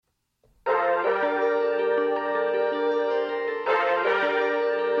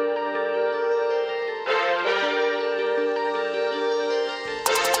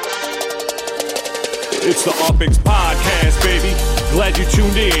It's the Opix Podcast, baby. Glad you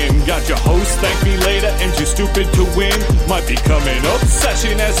tuned in. Got your host, thank me later, and too stupid to win. Might become an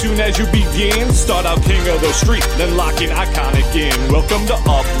obsession as soon as you begin. Start out king of the street, then lock in iconic in. Welcome to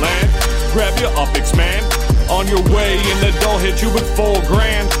Upland. Grab your Opix, man. On your way, and the dough hit you with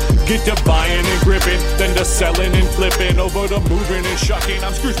 $4,000. Get to buying and gripping, then to selling and flipping, over to moving and shucking.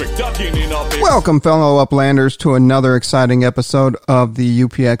 I'm Scrooge McDuckin in Upix. Welcome, fellow Uplanders, to another exciting episode of the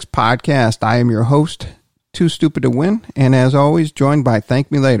UPX Podcast. I am your host, Too Stupid to Win, and as always, joined by Thank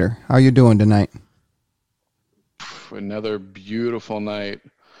Me Later. How you doing tonight? Another beautiful night.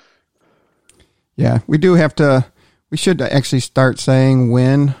 Yeah, we should actually start saying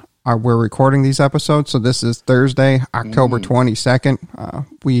when we're recording these episodes. So this is Thursday, October 22nd.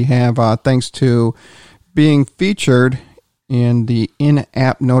 We have, thanks to being featured in the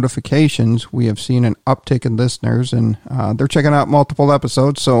in-app notifications, we have seen an uptick in listeners, and they're checking out multiple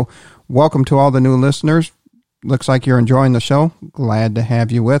episodes. So welcome to all the new listeners. Looks like you're enjoying the show. Glad to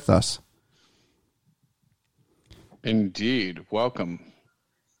have you with us. Indeed. Welcome.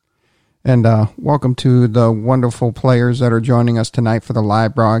 And welcome to the wonderful players that are joining us tonight for the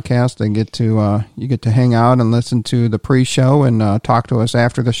live broadcast. They get to you get to hang out and listen to the pre-show and talk to us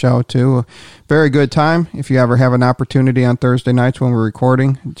after the show too. Very good time. If you ever have an opportunity on Thursday nights when we're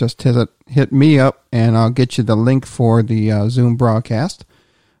recording, just hit me up and I'll get you the link for the Zoom broadcast.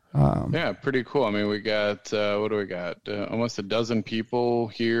 Yeah, pretty cool. I mean, we got, what do we got? Almost a dozen people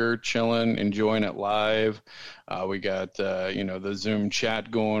here chilling, enjoying it live. We got, the Zoom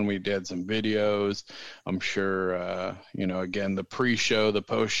chat going. We did some videos. I'm sure, again, the pre-show, the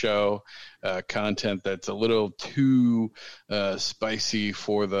post-show content that's a little too spicy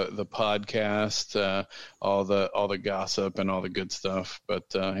for the podcast, all the gossip and all the good stuff.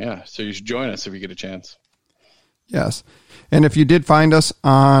 But, so you should join us if you get a chance. Yes. And if you did find us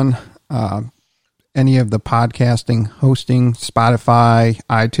on any of the podcasting hosting, Spotify,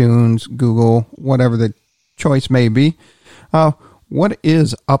 iTunes, Google, whatever the choice may be, what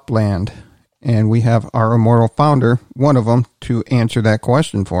is Upland? And we have our immortal founder, one of them, to answer that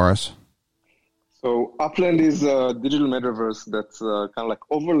question for us. So Upland is a digital metaverse that's kind of like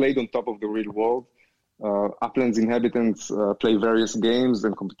overlaid on top of the real world. Upland's inhabitants play various games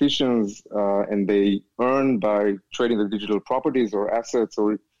and competitions, and they earn by trading the digital properties or assets,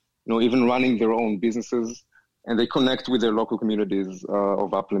 or even running their own businesses. And they connect with their local communities of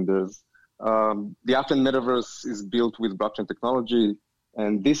Uplanders. The Upland metaverse is built with blockchain technology,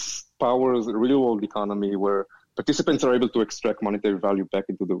 and this powers a real-world economy where participants are able to extract monetary value back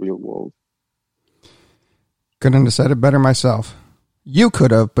into the real world. Couldn't have said it better myself. You could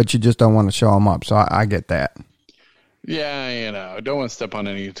have, but you just don't want to show them up. So I get that. Yeah, don't want to step on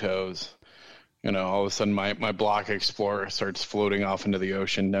any toes. All of a sudden my block explorer starts floating off into the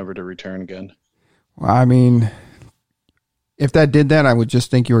ocean, never to return again. Well, I mean, if that did that, I would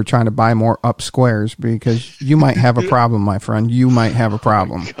just think you were trying to buy more up squares, because you might have a problem, my friend. You might have a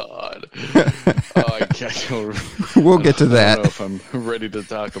problem. Oh, God. I can't. We'll get to that. I don't know if I'm ready to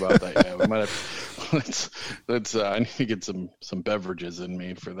talk about that yet. We might have. Let's. I need to get some beverages in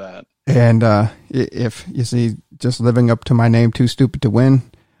me for that. And if you see, just living up to my name, Too Stupid to Win,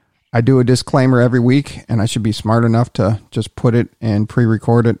 I do a disclaimer every week, and I should be smart enough to just put it and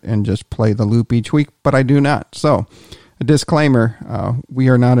pre-record it and just play the loop each week, but I do not. So, a disclaimer, we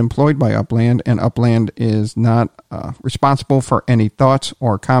are not employed by Upland, and Upland is not responsible for any thoughts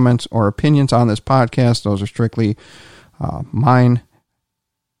or comments or opinions on this podcast. Those are strictly mine,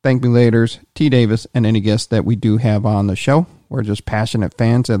 Thank Me Later's, T. Davis, and any guests that we do have on the show. We're just passionate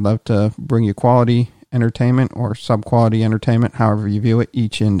fans that love to bring you quality entertainment or sub-quality entertainment, however you view it,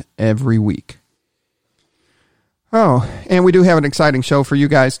 each and every week. Oh, and we do have an exciting show for you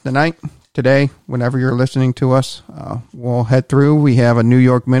guys tonight. Today, whenever you're listening to us, we'll head through. We have a New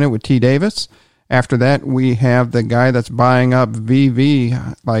York Minute with T. Davis. After that, we have the guy that's buying up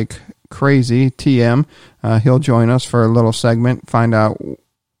VV like crazy, TM. He'll join us for a little segment, find out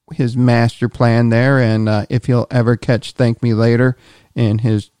his master plan there, and if he'll ever catch Thank Me Later in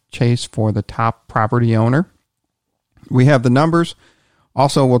his chase for the top property owner. We have the numbers.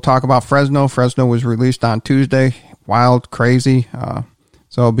 Also, we'll talk about Fresno. Fresno was released on Tuesday. Wild, crazy.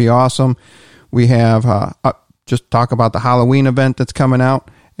 So it'll be awesome. We have just talk about the Halloween event that's coming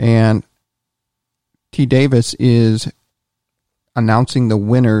out, and T. Davis is announcing the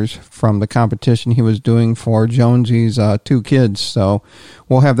winners from the competition he was doing for Jonesy's 2 kids. So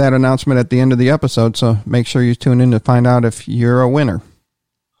we'll have that announcement at the end of the episode, so make sure you tune in to find out if you're a winner.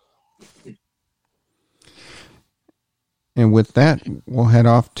 And with that, we'll head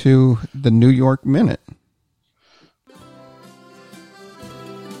off to the New York Minute.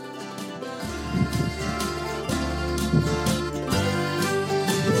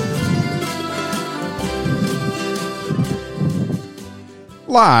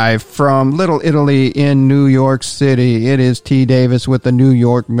 Live from Little Italy in New York City, it is T. Davis with the New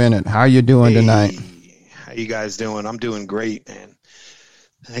York Minute. How you doing tonight? How you guys doing? I'm doing great, man.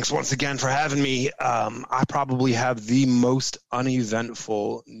 Thanks once again for having me. I probably have the most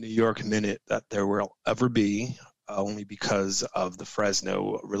uneventful New York Minute that there will ever be, only because of the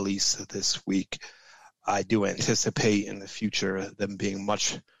Fresno release this week. I do anticipate in the future them being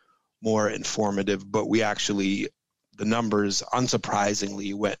much more informative, but we actually, the numbers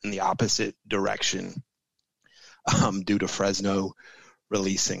unsurprisingly went in the opposite direction due to Fresno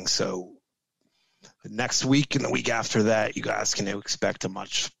releasing. So next week and the week after that, you guys can expect a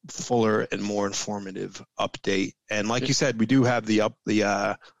much fuller and more informative update. And like you said, we do have the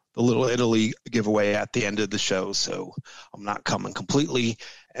Little Italy giveaway at the end of the show, so I'm not coming completely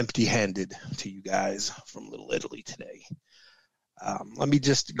empty-handed to you guys from Little Italy today. Let me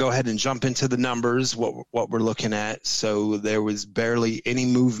just go ahead and jump into the numbers, what we're looking at. So there was barely any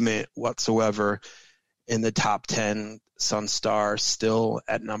movement whatsoever in the top 10. Sunstar still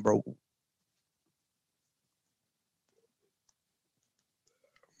at number.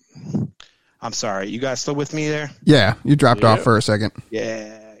 I'm sorry, you guys still with me there? Yeah, you dropped off for a second.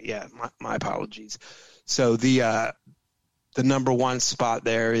 Yeah, my apologies. So the number one spot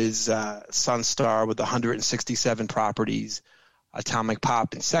there is Sunstar with 167 properties. Atomic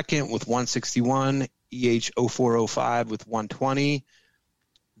Pop in second with 161. EH0405 with 120.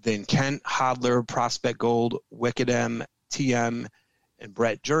 Then Kent, Hodler, Prospect Gold, Wicked M, TM, and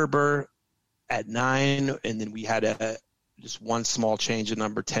Brett Gerber at 9. And then we had just one small change at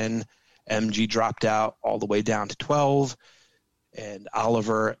number 10. MG dropped out all the way down to 12. And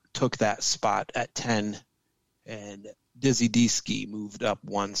Oliver took that spot at 10. And Dizzy D-Ski moved up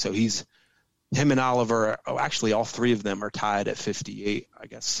 1. So him and Oliver, actually all three of them are tied at 58, I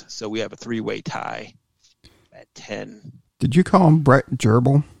guess. So we have a three-way tie at 10. Did you call him Brett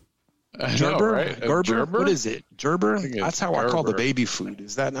Gerbil? Gerber? Right? Gerber? What is it? Gerber? That's how I call the baby food.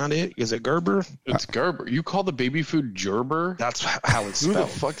 Is that not it? Is it Gerber? It's Gerber. You call the baby food Gerber? That's how it's spelled. Who the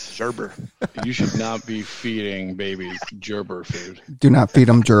fuck's Gerber? You should not be feeding babies Gerber food. Do not feed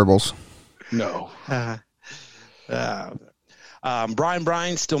them gerbils. No.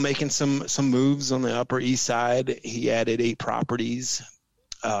 Brian still making some moves on the Upper East Side. He added 8 properties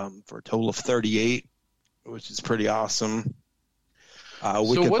for a total of 38, which is pretty awesome. So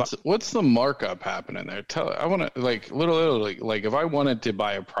what's the markup happening there? I want to like if I wanted to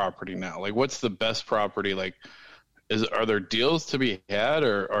buy a property now, like what's the best property? Like, are there deals to be had,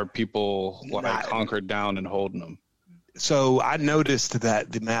 or are people hunkered down and holding them? So I noticed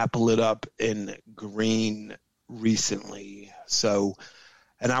that the map lit up in green recently. So,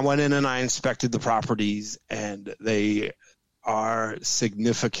 and I went in and I inspected the properties, and they are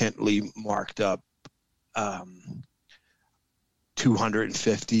significantly marked up.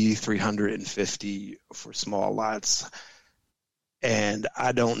 250, 350 for small lots. And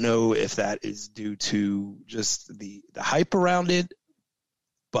I don't know if that is due to just the hype around it,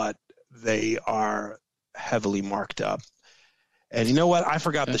 but they are heavily marked up. And you know what? I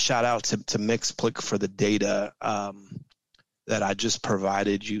forgot to shout out to Mixplick for the data that I just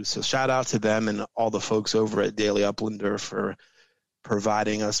provided you. So shout out to them and all the folks over at Daily Uplander for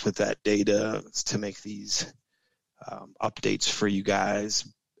providing us with that data to make these updates for you guys.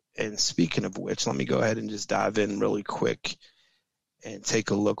 And speaking of which, let me go ahead and just dive in really quick and take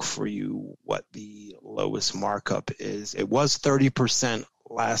a look for you what the lowest markup is. It was 30%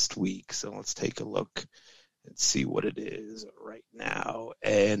 last week, so let's take a look and see what it is right now.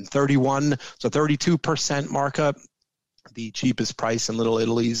 And 32% markup. The cheapest price in Little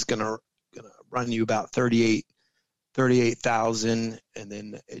Italy is gonna run you about 38,000, and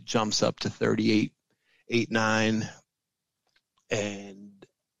then it jumps up to 38,890, and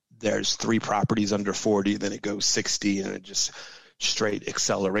there's 3 properties under 40. Then it goes 60, and it just straight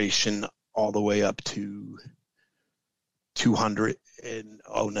acceleration all the way up to 200. And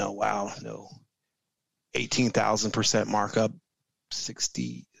 18,000% markup.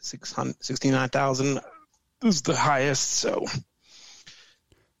 69,000 is the highest. So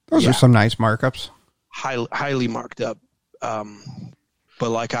those are some nice markups. Highly marked up. But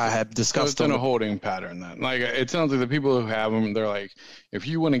like I have discussed, so it's in a holding pattern then. Like it sounds like the people who have them, they're like, if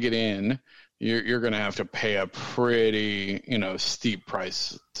you want to get in, you're going to have to pay a pretty, steep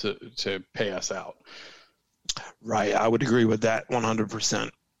price to pay us out. Right. I would agree with that 100%.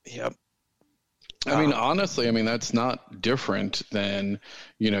 Yep. I mean, honestly, that's not different than,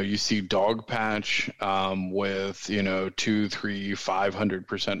 you see Dog Patch with, 200, 300,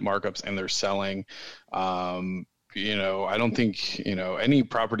 500% markups, and they're selling, I don't think, any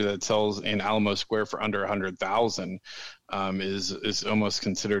property that sells in Alamo Square for under 100,000 is almost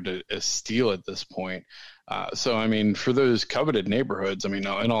considered a steal at this point. So, I mean, for those coveted neighborhoods, I mean,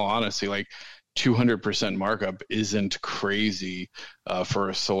 in all honesty, like 200% markup isn't crazy for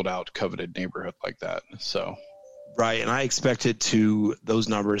a sold out coveted neighborhood like that. So. Right, and I expected those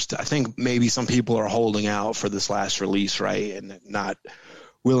numbers I think maybe some people are holding out for this last release, right, and not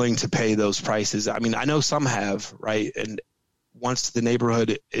willing to pay those prices. I mean, I know some have, right, and once the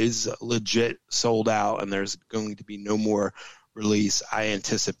neighborhood is legit sold out and there's going to be no more release, I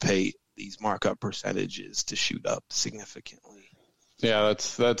anticipate these markup percentages to shoot up significantly. Yeah,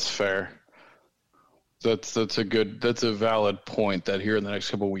 that's fair. That's a valid point that here in the next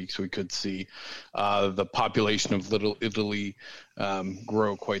couple of weeks we could see the population of Little Italy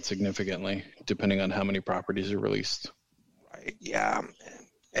grow quite significantly, depending on how many properties are released. Right. Yeah.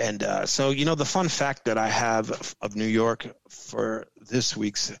 And so, the fun fact that I have of New York for this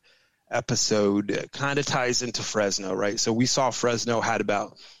week's episode kind of ties into Fresno, right? So we saw Fresno had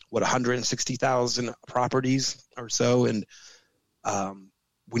about 160,000 properties or so, and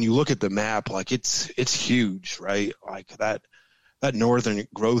when you look at the map, like it's huge, right? Like that northern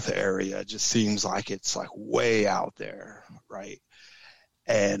growth area just seems like it's like way out there, right?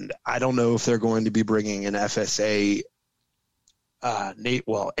 And I don't know if they're going to be bringing an FSA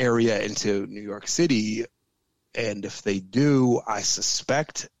area into New York City, and if they do, I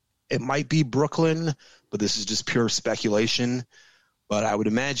suspect it might be Brooklyn, but this is just pure speculation. But I would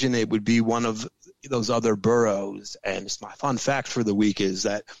imagine it would be one of those other boroughs. And it's my fun fact for the week is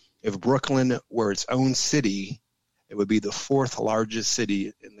that if Brooklyn were its own city, it would be the fourth largest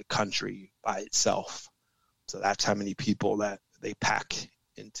city in the country by itself. So that's how many people that they pack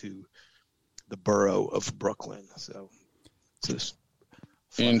into the borough of Brooklyn. So it's just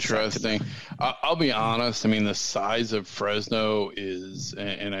interesting. I'll be honest. I mean, the size of Fresno is,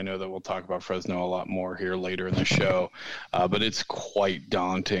 and I know that we'll talk about Fresno a lot more here later in the show, but it's quite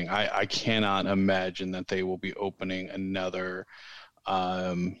daunting. I cannot imagine that they will be opening another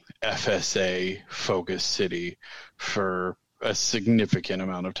FSA focused city for a significant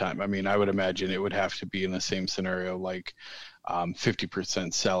amount of time. I mean, I would imagine it would have to be in the same scenario, like 50%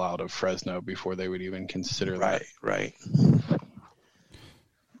 sellout of Fresno before they would even consider that. Right.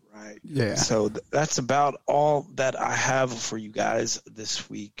 Yeah. So that's about all that I have for you guys this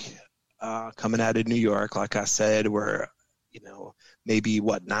week. Coming out of New York, like I said, we're, maybe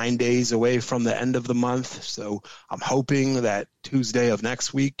 9 days away from the end of the month. So I'm hoping that Tuesday of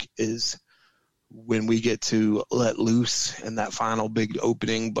next week is when we get to let loose in that final big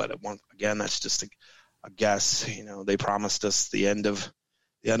opening. But again, that's just a guess. They promised us the end of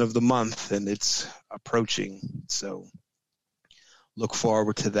the month, and it's approaching. So look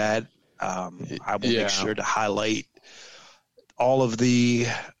forward to that. I will make sure to highlight all of the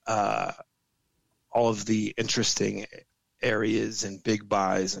interesting areas and big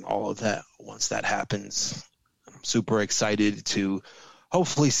buys and all of that once that happens. I'm super excited to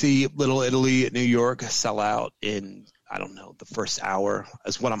hopefully see Little Italy at New York sell out in, the first hour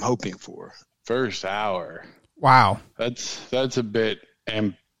is what I'm hoping for. First hour. Wow. That's a bit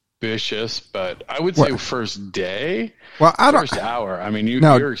ambitious, but I would say first day. Well, first hour. I mean,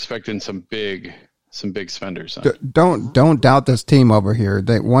 you're expecting some big spenders. Don't doubt this team over here.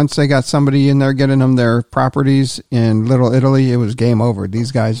 Once they got somebody in there getting them their properties in Little Italy, it was game over.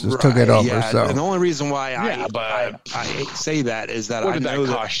 These guys just took it over. Yeah. So and the only reason why I say that is that what did that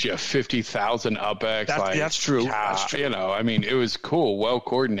cost you? 50,000 UpX. That's true. That's true. I mean, it was cool, well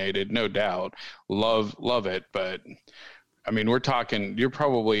coordinated, no doubt. Love it, but I mean, we're talking. You're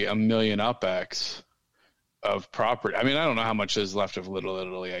probably $1 million UpX of property. I mean, I don't know how much is left of Little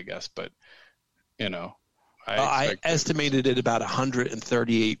Italy, I guess, but. I estimated it about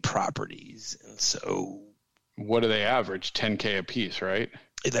 138 properties, and so what do they average? 10K a piece, right?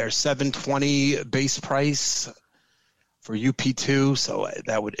 They're $720 base price for UP2, so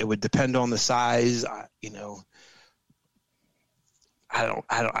it would depend on the size. I don't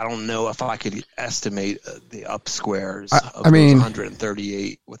know if I could estimate the up squares of those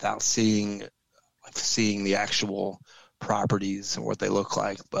 138 without seeing the actual properties and what they look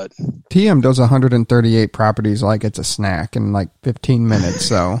like. But TM does 138 properties like it's a snack in like 15 minutes.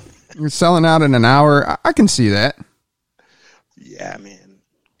 So you're selling out in an hour. I can see that. Yeah, man.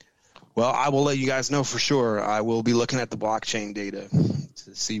 Well, I will let you guys know for sure. I will be looking at the blockchain data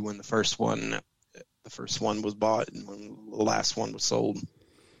to see when the first one was bought and when the last one was sold.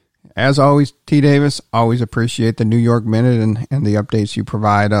 As always, T. Davis, always appreciate the New York Minute and the updates you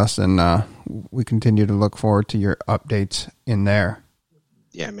provide us, and we continue to look forward to your updates in there.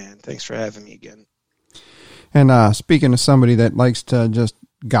 Yeah, man. Thanks for having me again. And speaking of somebody that likes to just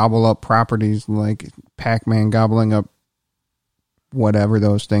gobble up properties like Pac-Man gobbling up whatever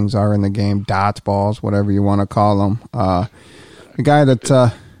those things are in the game, dots, balls, whatever you want to call them. The guy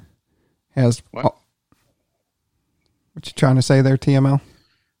that has... What? What you trying to say there, TML?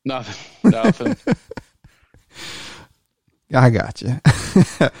 Nothing. I got you.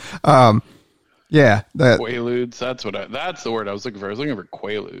 Yeah. Quaaludes. That's the word I was looking for. I was looking for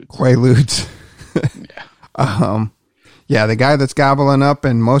Quaaludes. Quaaludes. Yeah. Yeah, the guy that's gobbling up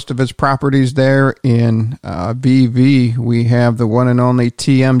and most of his properties there in VV, we have the one and only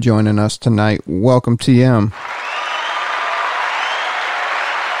TM joining us tonight. Welcome, TM.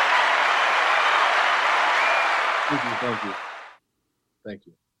 Thank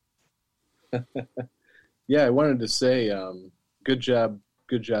you. Yeah, I wanted to say, good job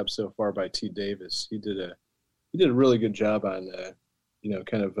so far by T. Davis. He did a really good job on,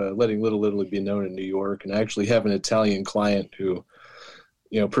 kind of letting Little Italy be known in New York, and I actually have an Italian client who,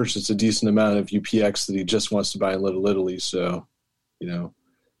 purchased a decent amount of UPX that he just wants to buy in Little Italy. So,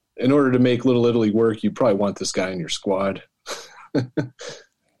 in order to make Little Italy work, you probably want this guy in your squad.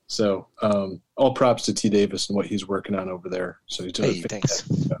 So, all props to T. Davis and what he's working on over there. So he's doing Thanks.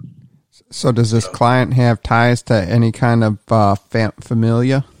 job. So does this client have ties to any kind of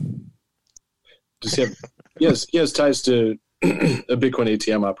familia? Does he have? Yes, he has ties to a Bitcoin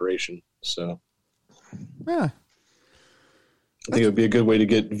ATM operation. So, Yeah. I think it would be a good way to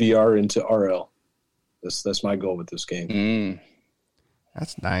get VR into RL. That's my goal with this game.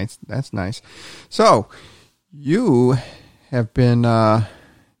 That's nice. That's nice. So you have been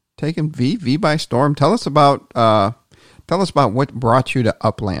taking VV by storm. Tell us about what brought you to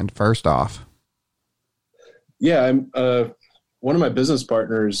Upland first off. Yeah, I'm one of my business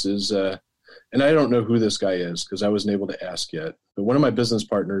partners is, and I don't know who this guy is because I wasn't able to ask yet. But one of my business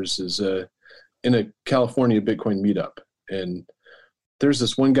partners is in a California Bitcoin meetup, and there's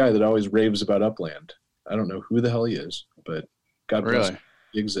this one guy that always raves about Upland. I don't know who the hell he is, but God bless him,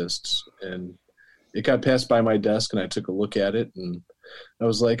 he exists. And it got passed by my desk, and I took a look at it, and I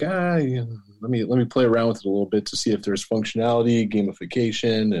was like, let me play around with it a little bit to see if there's functionality,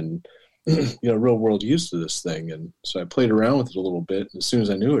 gamification, and real world use to this thing. And so I played around with it a little bit, and as soon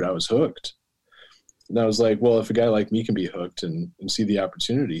as I knew it, I was hooked. And I was like, well, if a guy like me can be hooked and see the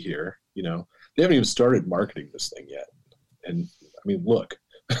opportunity here, they haven't even started marketing this thing yet. And I mean, look.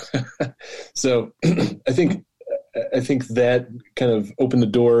 So I think that kind of opened the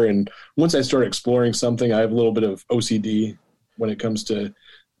door. And once I started exploring something, I have a little bit of OCD when it comes to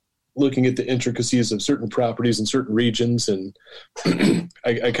looking at the intricacies of certain properties in certain regions. And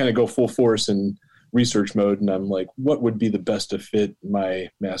I kind of go full force in research mode. And I'm like, what would be the best to fit my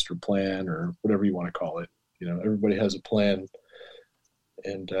master plan or whatever you want to call it? Everybody has a plan.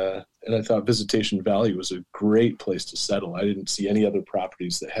 And I thought Visitation Valley was a great place to settle. I didn't see any other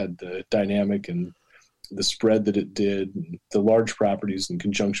properties that had the dynamic and the spread that it did, and the large properties in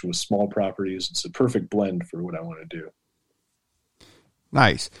conjunction with small properties. It's a perfect blend for what I want to do.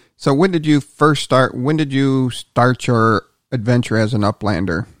 Nice. So when did you start your adventure as an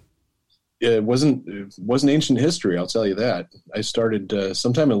Uplander? It wasn't ancient history, I'll tell you that. I started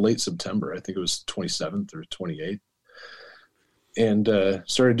sometime in late September. I think it was 27th or 28th. And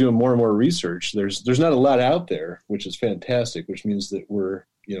started doing more and more research. There's not a lot out there, which is fantastic, which means that we're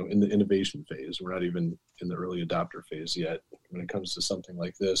in the innovation phase. We're not even in the early adopter phase yet when it comes to something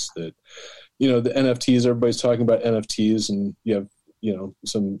like this. That the NFTs, everybody's talking about NFTs, and you have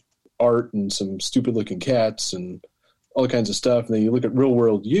some art and some stupid looking cats and all kinds of stuff. And then you look at real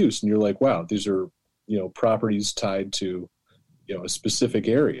world use, and you're like, wow, these are properties tied to a specific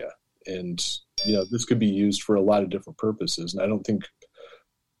area, and this could be used for a lot of different purposes. And I don't think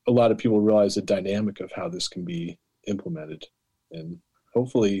a lot of people realize the dynamic of how this can be implemented. And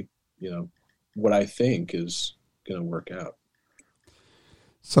hopefully, what I think is going to work out.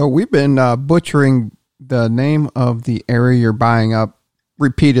 So we've been butchering the name of the area you're buying up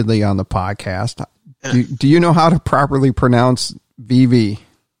repeatedly on the podcast. Do you know how to properly pronounce VV?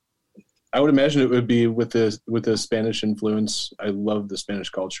 I would imagine it would be with the Spanish influence. I love the Spanish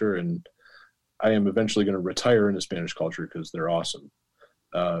culture, and I am eventually going to retire in the Spanish culture because they're awesome.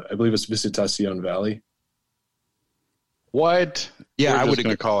 I believe it's Visitacion Valley. What? Yeah, I I was would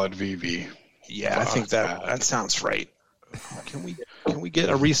going to call it VV. Yeah, I think that sounds right. Can we get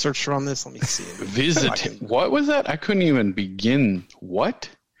a researcher on this? Let me see. What was that? I couldn't even begin. What?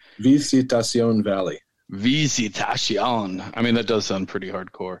 Visitacion Valley. Visitacion. I mean, that does sound pretty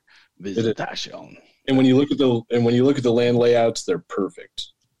hardcore. Visitacion. And when you look at the land layouts, they're perfect.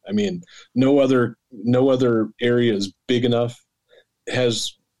 I mean, no other area is big enough,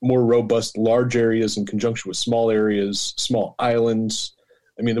 has more robust large areas in conjunction with small areas, small islands.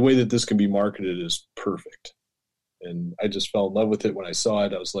 I mean, the way that this can be marketed is perfect. And I just fell in love with it when I saw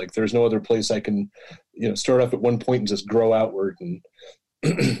it. I was like, there's no other place I can, start off at one point and just grow outward and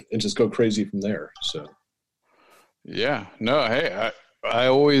and just go crazy from there. So, yeah, no, hey, I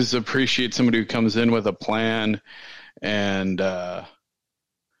always appreciate somebody who comes in with a plan and,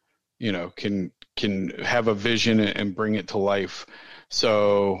 can have a vision and bring it to life.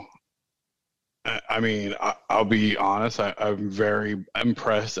 So, I mean, I'll be honest, I'm very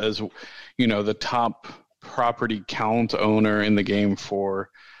impressed as, the top property count owner in the game for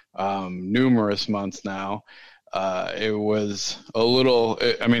numerous months now. It was a little,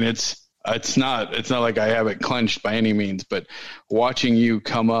 it's not like I have it clenched by any means, but watching you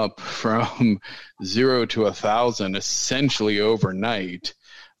come up from 0 to 1,000 essentially overnight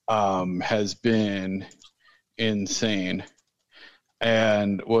has been insane,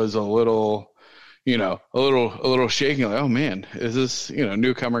 and was a little shaking, like, oh man, is this,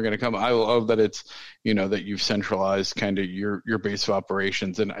 newcomer going to come? I love that it's, that you've centralized kind of your base of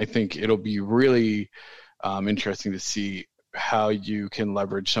operations. And I think it'll be really interesting to see how you can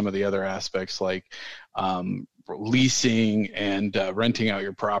leverage some of the other aspects like leasing and renting out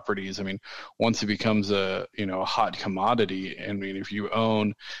your properties. I mean, once it becomes a hot commodity, if you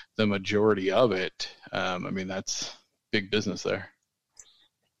own the majority of it, that's big business there.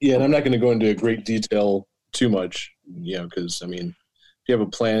 Yeah, and I'm not going to go into great detail too much, because, if you have a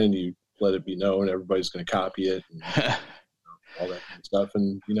plan and you let it be known, everybody's going to copy it and all that kind of stuff.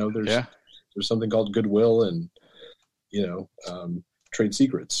 And, there's something called goodwill and, trade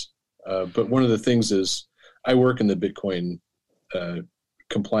secrets. But one of the things is I work in the Bitcoin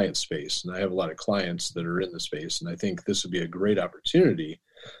compliance space, and I have a lot of clients that are in the space. And I think this would be a great opportunity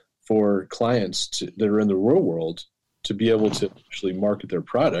for clients that are in the real world to be able to actually market their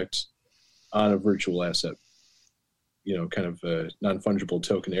product on a virtual asset, kind of a non-fungible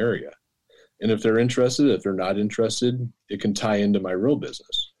token area. And if they're interested, if they're not interested, it can tie into my real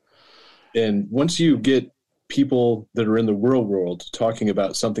business. And once you get people that are in the real world talking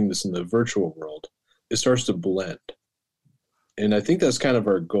about something that's in the virtual world, it starts to blend. And I think that's kind of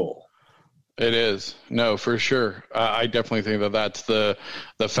our goal. It is. No, for sure. I definitely think that that's the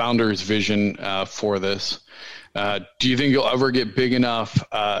founder's vision for this. Do you think you'll ever get big enough?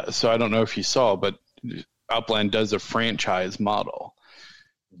 So I don't know if you saw, but Upland does a franchise model.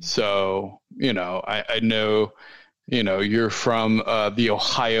 So, I know, you're from the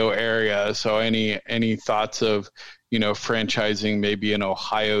Ohio area. So any thoughts of, franchising maybe in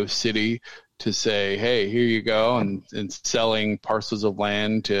Ohio City to say, hey, here you go, and selling parcels of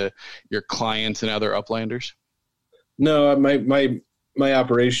land to your clients and other Uplanders? No, my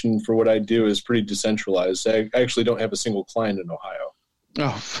operation for what I do is pretty decentralized. I actually don't have a single client in Ohio.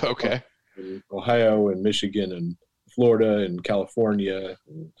 Oh, okay. In Ohio and Michigan and Florida and California.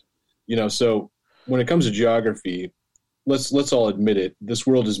 And, so when it comes to geography, let's all admit it, this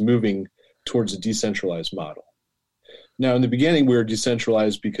world is moving towards a decentralized model. Now, in the beginning, we were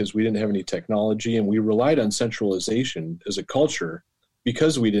decentralized because we didn't have any technology, and we relied on centralization as a culture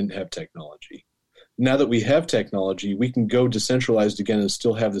because we didn't have technology. Now that we have technology, we can go decentralized again and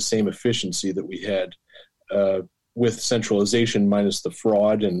still have the same efficiency that we had with centralization minus the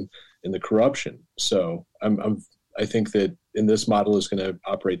fraud and the corruption. So I think that in this model is going to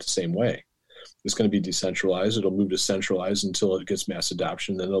operate the same way. It's going to be decentralized. It'll move to centralized until it gets mass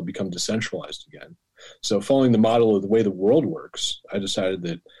adoption. Then it'll become decentralized again. So following the model of the way the world works, I decided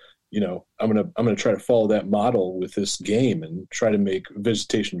that, I'm going to try to follow that model with this game and try to make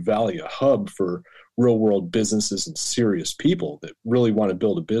Visitation Valley a hub for real world businesses and serious people that really want to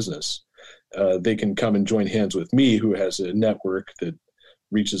build a business. They can come and join hands with me, who has a network that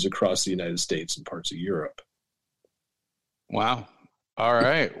reaches across the United States and parts of Europe. Wow. All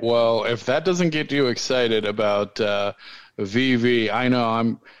right. Well, if that doesn't get you excited about VV, I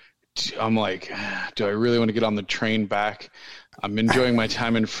know I'm like, do I really want to get on the train back? I'm enjoying my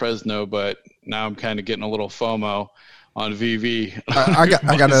time in Fresno, but now I'm kind of getting a little FOMO on VV. I got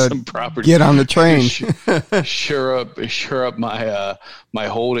to get on the train. Sure up my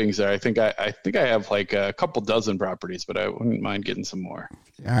holdings there. I think I have like a couple dozen properties, but I wouldn't mind getting some more.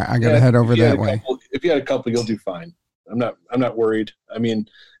 I got to head over that way. If you had a couple, you'll do fine. I'm not worried. I mean,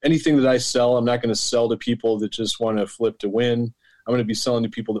 anything that I sell, I'm not going to sell to people that just want to flip to win. I'm going to be selling to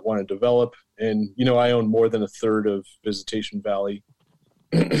people that want to develop. And, I own more than a third of Visitation Valley.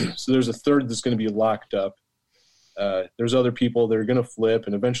 So there's a third that's going to be locked up. There's other people that are going to flip,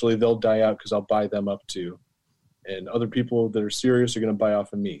 and eventually they'll die out because I'll buy them up too. And other people that are serious are going to buy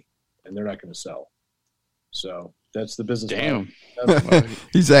off of me, and they're not going to sell. So That's the business Damn. model.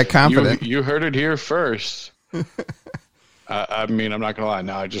 He's that confident. You heard it here first. I mean, I'm not gonna lie.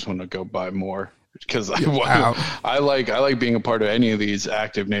 Now I just want to go buy more because I like being a part of any of these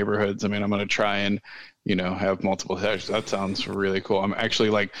active neighborhoods. I mean, I'm gonna try and have multiple hashtags. That sounds really cool. I'm actually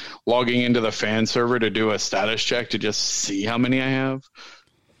like logging into the fan server to do a status check to just see how many I have.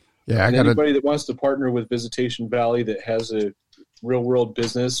 Yeah, and anybody that wants to partner with Visitation Valley that has a real world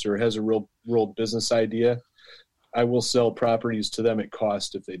business or has a real world business idea, I will sell properties to them at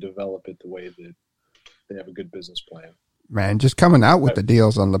cost if they develop it the way that they have a good business plan. Man, just coming out with the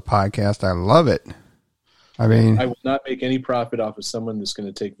deals on the podcast, I love it. I mean, I will not make any profit off of someone that's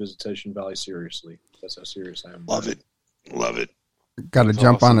going to take Visitation Valley seriously. That's how serious I am. Love it. Got to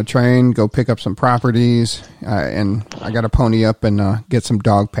jump on a train, go pick up some properties, and I got to pony up and get some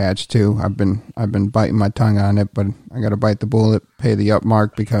dog patch too. I've been biting my tongue on it, but I got to bite the bullet, pay the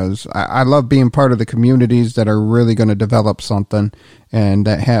upmark, because I love being part of the communities that are really going to develop something and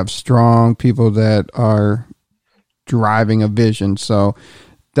that have strong people that are driving a vision. So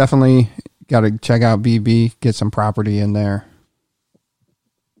definitely got to check out VB, get some property in there.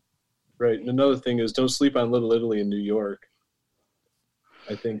 Right. And another thing is, don't sleep on Little Italy in New York.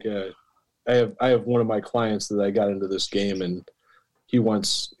 I think I have one of my clients that I got into this game, and he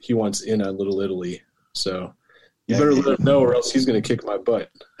wants in on Little Italy. So you better let him know, or else he's going to kick my butt.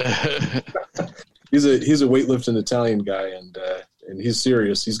 He's a weightlifting Italian guy, and he's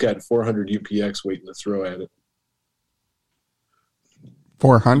serious. He's got 400 UPX waiting to throw at it.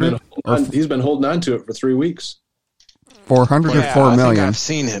 400? He's been holding on to it for 3 weeks. 400 or 4 million? I think I've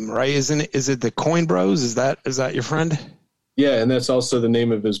seen him, right? Is it the Coin Bros? Is that your friend? Yeah, and that's also the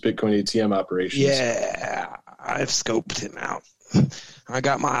name of his Bitcoin ATM operations. Yeah, I've scoped him out. I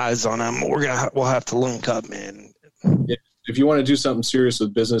got my eyes on him. We'll have to link up, man. Yeah. If you want to do something serious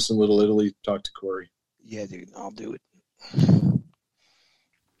with business in Little Italy, talk to Corey. Yeah, dude, I'll do it.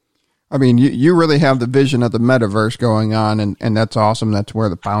 I mean, you really have the vision of the metaverse going on, and that's awesome. That's where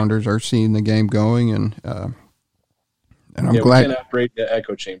the founders are seeing the game going, and I'm glad. We can't operate the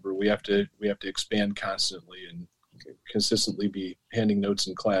echo chamber. We have to expand constantly and consistently be handing notes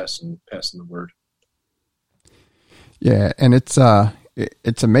in class and passing the word. Yeah, and it's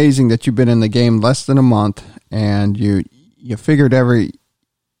amazing that you've been in the game less than a month, and you figured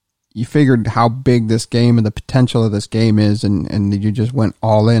how big this game and the potential of this game is, and you just went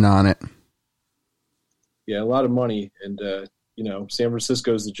all in on it. Yeah, a lot of money, and San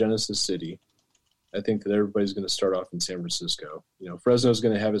Francisco is the Genesis city. I think that everybody's going to start off in San Francisco. Fresno is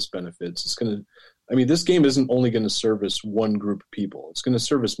going to have its benefits. This game isn't only going to service one group of people. It's going to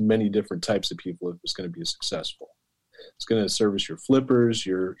service many different types of people if it's going to be successful. It's going to service your flippers,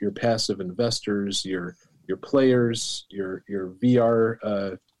 your passive investors, your players, your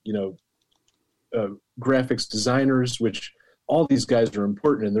VR, graphics designers, which all these guys are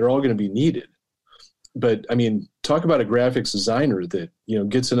important and they're all going to be needed. But I mean, talk about a graphics designer that,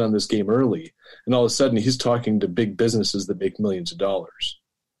 gets in on this game early and all of a sudden he's talking to big businesses that make millions of dollars.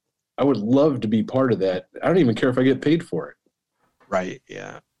 I would love to be part of that. I don't even care if I get paid for it. Right.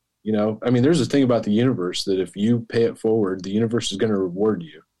 Yeah. There's a thing about the universe that if you pay it forward, the universe is going to reward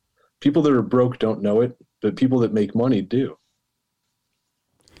you. People that are broke don't know it, but people that make money do.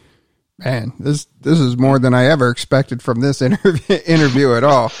 Man, this is more than I ever expected from this interview at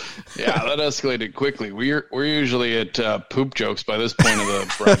all. Yeah, that escalated quickly. We're usually at poop jokes by this point of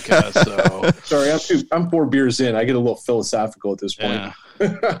the broadcast. So sorry, I'm 4 beers in. I get a little philosophical at this point.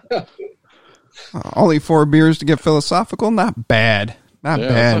 Yeah. Only 4 beers to get philosophical? Not bad. Not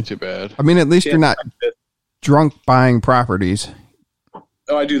bad. Not too bad. I mean, at least you're not drunk buying properties.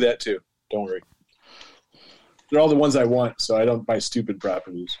 Oh, I do that too. Don't worry. They're all the ones I want, so I don't buy stupid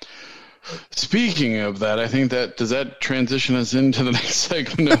properties. Speaking of that, I think does that transition us into the next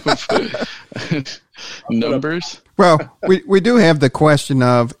segment of numbers? Well, we do have the question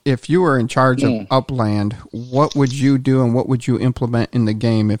of, if you were in charge of Upland, what would you do and what would you implement in the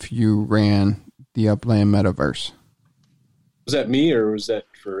game if you ran the Upland metaverse? Was that me or was that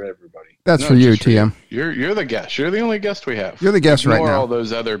for everybody? That's for you, TM. You're the guest. You're the only guest we have. You're the guest right now. All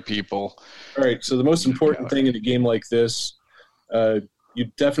those other people. All right. So the most important thing in a game like this, you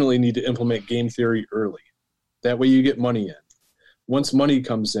definitely need to implement game theory early. That way you get money in. Once money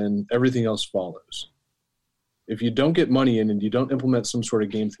comes in, everything else follows. If you don't get money in and you don't implement some sort of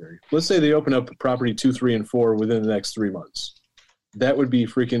game theory, let's say they open up property 2, 3, and 4 within the next 3 months. That would be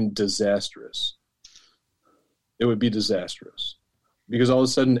freaking disastrous. It would be disastrous. Because all of a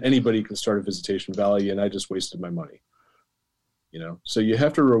sudden anybody can start a Visitation Valley and I just wasted my money. So you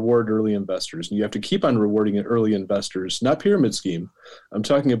have to reward early investors, and you have to keep on rewarding early investors, not pyramid scheme. I'm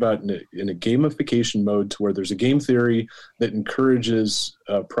talking about in a gamification mode, to where there's a game theory that encourages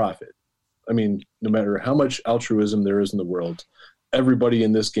profit. I mean, no matter how much altruism there is in the world, everybody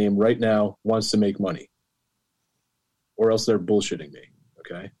in this game right now wants to make money, or else they're bullshitting me.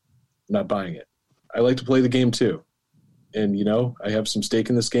 Okay. I'm not buying it. I like to play the game too. And, I have some stake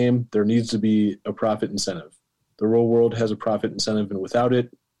in this game. There needs to be a profit incentive. The real world has a profit incentive, and without it,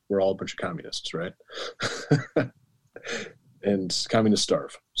 we're all a bunch of communists, right? And communists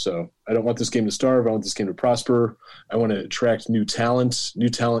starve. So I don't want this game to starve. I want this game to prosper. I want to attract new talent. New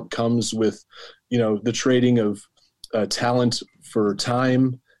talent comes with, the trading of talent for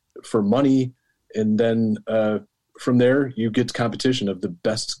time, for money. And then from there, you get competition of the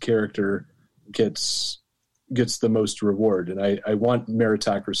best character gets the most reward. And I want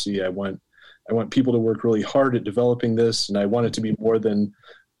meritocracy. I want people to work really hard at developing this, and I want it to be more than,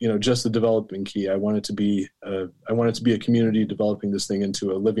 just the developing key. I want it to be a community developing this thing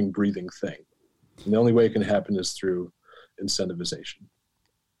into a living, breathing thing. And the only way it can happen is through incentivization.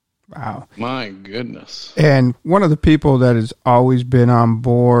 Wow. My goodness. And one of the people that has always been on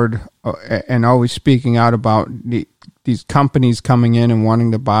board and always speaking out about these companies coming in and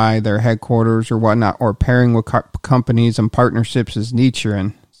wanting to buy their headquarters or whatnot, or pairing with companies and partnerships, is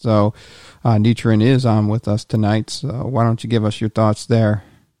Nichiren. So Nichiren is on with us tonight. So why don't you give us your thoughts there?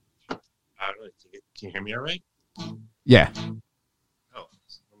 Can you hear me all right? Yeah. Oh,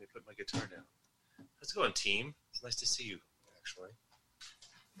 let me put my guitar down. How's it going, team? It's nice to see you, actually.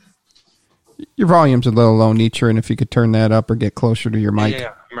 Your volume's a little low, Nichiren. If you could turn that up or get closer to your mic.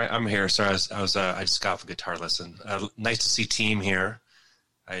 Yeah, I'm here. Sorry, I just got off a guitar lesson. Nice to see Team here.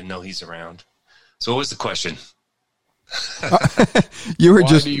 I didn't know he's around. So what was the question?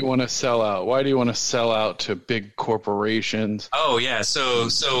 Why do you want to sell out? Why do you want to sell out to big corporations? Oh yeah, so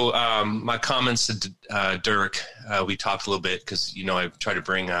my comments to Dirk, we talked a little bit because I try to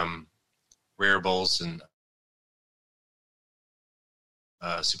bring rareables and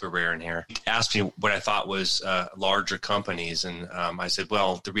super rare in here. He asked me what I thought was larger companies, and I said,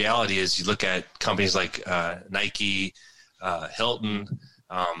 well, the reality is you look at companies like Nike, Hilton,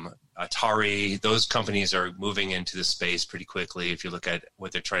 Atari. Those companies are moving into the space pretty quickly. If you look at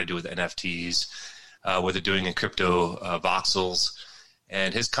what they're trying to do with NFTs, what they're doing in crypto voxels.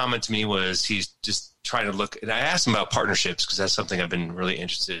 And his comment to me was he's just trying to look, and I asked him about partnerships because that's something I've been really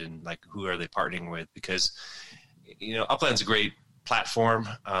interested in, like who are they partnering with? Because, Upland's a great platform.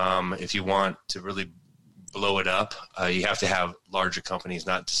 If you want to really blow it up, you have to have larger companies,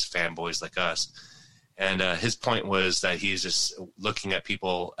 not just fanboys like us. And his point was that he's just looking at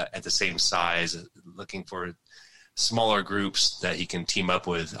people at the same size, looking for smaller groups that he can team up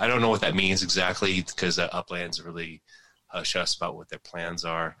with. I don't know what that means exactly because Upland's really hush-hush about what their plans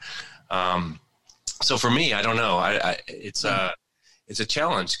are. So for me, I don't know. It's a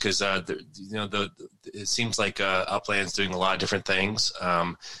challenge because it seems like Upland's doing a lot of different things.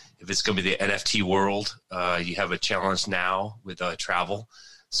 If it's going to be the NFT world, you have a challenge now with travel.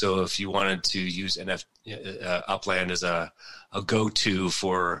 So if you wanted to use Upland as a go-to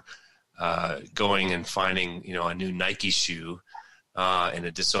for going and finding a new Nike shoe, and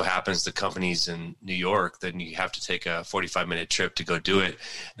it just so happens the company's in New York, then you have to take a 45-minute trip to go do it.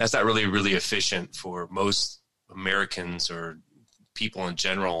 That's not really, really efficient for most Americans or people in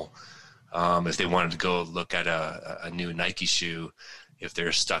general. If they wanted to go look at a new Nike shoe, if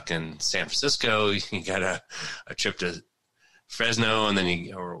they're stuck in San Francisco, you got a trip to Fresno, and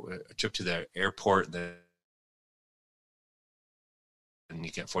then or a trip to the airport, and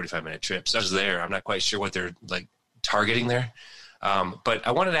you get 45-minute trips. I was there. I'm not quite sure what they're like targeting there. But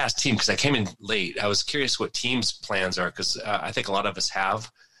I wanted to ask Team, because I came in late. I was curious what Team's plans are, because I think a lot of us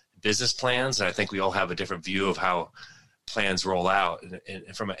have business plans, and I think we all have a different view of how plans roll out.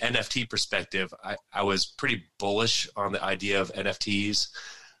 And from an NFT perspective, I was pretty bullish on the idea of NFTs.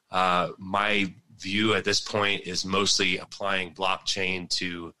 My view at this point is mostly applying blockchain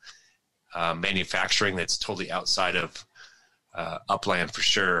to manufacturing that's totally outside of Upland for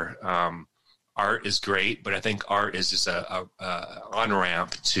sure. Art is great, but I think art is just a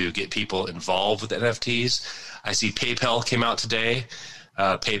on-ramp to get people involved with NFTs. I see PayPal came out today.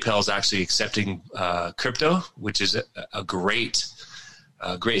 PayPal is actually accepting crypto, which is a great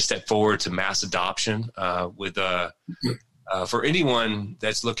step forward to mass adoption for anyone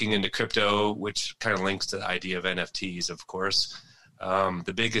that's looking into crypto, which kind of links to the idea of NFTs, of course.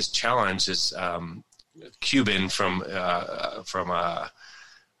 The biggest challenge is Cuban from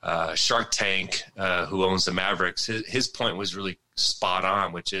Shark Tank, who owns the Mavericks. His point was really spot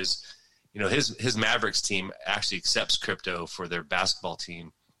on, which is his Mavericks team actually accepts crypto for their basketball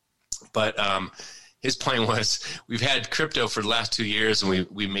team. But his plan was, we've had crypto for the last 2 years, and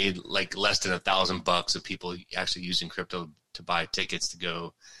we made like less than $1,000 of people actually using crypto to buy tickets to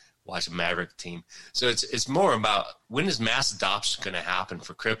go watch a Maverick team. So it's more about, when is mass adoption going to happen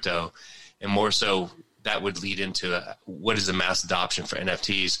for crypto, and more so that would lead into what is the mass adoption for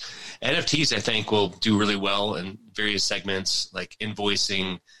NFTs. NFTs, I think, will do really well in various segments like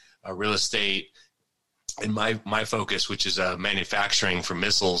invoicing, real estate, and my focus, which is manufacturing for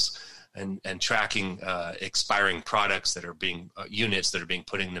missiles and tracking expiring products that are being units that are being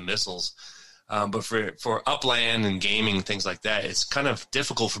put into missiles. But for upland and gaming, things like that, it's kind of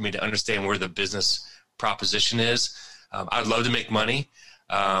difficult for me to understand where the business proposition is. I'd love to make money.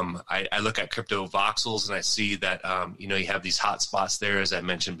 I look at crypto voxels and I see that, you have these hot spots there, as I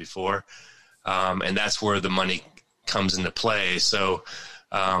mentioned before. And that's where the money comes into play. So,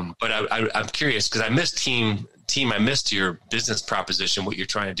 but I'm curious, because I missed team. I missed your business proposition, what you're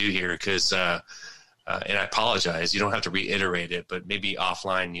trying to do here. Cause, and I apologize, you don't have to reiterate it, but maybe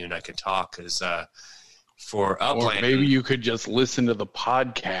offline you and I can talk, cause, for upland. Or maybe you could just listen to the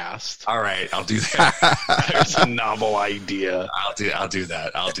podcast. All right, I'll do that. There's a novel idea. I'll do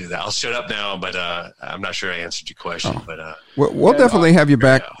that. I'll shut up now, but I'm not sure I answered your question. But we'll definitely have you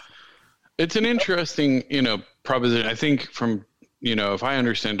back. It's an interesting, proposition. I think from, if I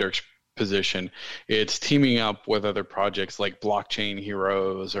understand Dirk's position, it's teaming up with other projects like Blockchain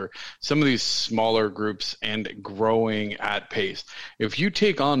Heroes or some of these smaller groups and growing at pace. If you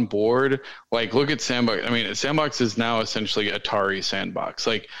take on board, like, look at Sandbox. I mean, Sandbox is now essentially Atari Sandbox.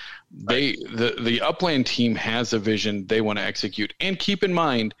 Like, the Upland team has a vision they want to execute. And keep in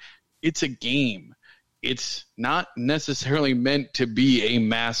mind, it's a game. It's not necessarily meant to be a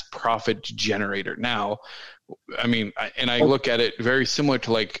mass profit generator. Now, I mean, I look at it very similar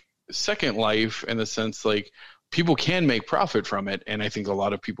to like Second Life, in the sense like people can make profit from it, and I think a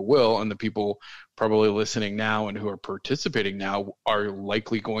lot of people will, and the people probably listening now and who are participating now are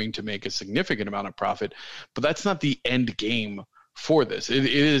likely going to make a significant amount of profit, but that's not the end game for this. It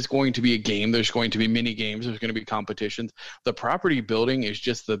is going to be a game. There's going to be mini games. There's going to be competitions. The property building is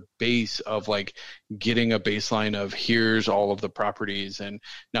just the base of like getting a baseline of here's all of the properties, and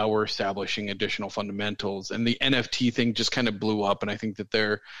now we're establishing additional fundamentals. And the NFT thing just kind of blew up, and I think that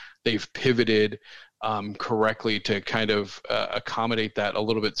they've pivoted correctly to kind of accommodate that a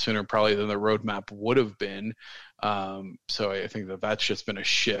little bit sooner probably than the roadmap would have been. So I think that's just been a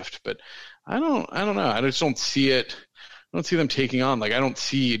shift. But I don't know. I just don't see it. I don't see them taking on. Like, I don't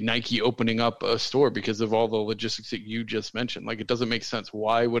see Nike opening up a store because of all the logistics that you just mentioned. Like, it doesn't make sense.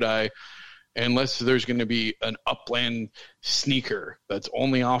 Why would I, unless there's going to be an Upland sneaker that's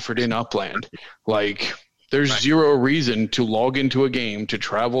only offered in Upland, like, there's zero reason to log into a game, to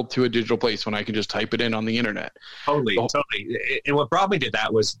travel to a digital place when I can just type it in on the internet. Totally. And what brought me to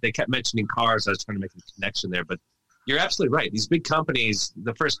that was they kept mentioning cars. I was trying to make a connection there, but you're absolutely right. These big companies,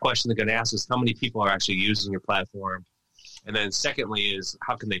 the first question they're going to ask is how many people are actually using your platform? And then secondly is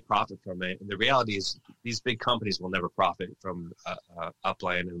how can they profit from it? And the reality is these big companies will never profit from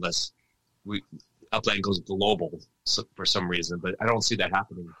Upland unless Upland goes global for some reason. But I don't see that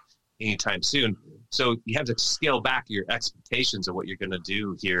happening anytime soon. So you have to scale back your expectations of what you're going to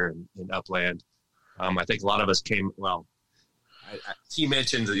do here in Upland. I think a lot of us he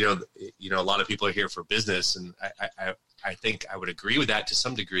mentioned, a lot of people are here for business, and I think I would agree with that to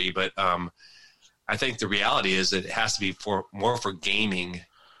some degree, but I think the reality is that it has to be more for gaming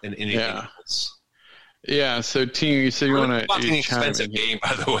than anything else. Yeah, so team, you said you want to fucking expensive game,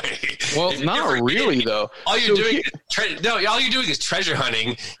 by the way. Well, not really though. All you're doing is treasure hunting,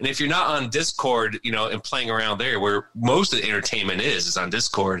 and if you're not on Discord, and playing around there, where most of the entertainment is on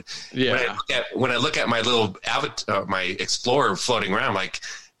Discord. Yeah. When I look at my little avatar, my Explorer floating around, I'm like,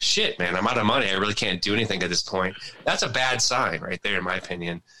 shit, man, I'm out of money. I really can't do anything at this point. That's a bad sign, right there, in my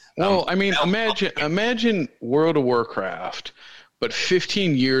opinion. Well, I mean, imagine World of Warcraft. But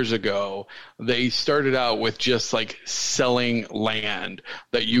 15 years ago, they started out with just like selling land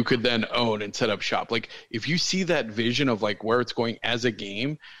that you could then own and set up shop. Like, if you see that vision of like where it's going as a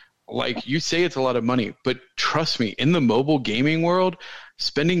game, like, you say it's a lot of money, but trust me, in the mobile gaming world,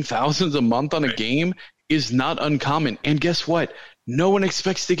 spending thousands a month on a game is not uncommon. And guess what? No one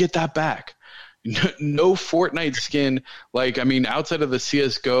expects to get that back. No Fortnite skin, outside of the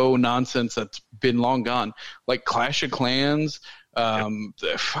CSGO nonsense that's been long gone, like Clash of Clans. I'm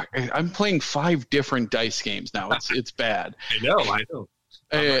playing 5 different dice games now. It's bad. I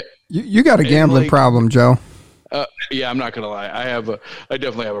know. You got a gambling problem, Joe. Yeah, I'm not gonna lie. I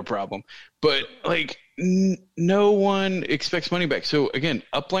definitely have a problem. But like, no one expects money back. So again,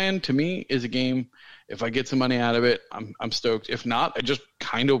 Upland to me is a game. If I get some money out of it, I'm stoked. If not, I just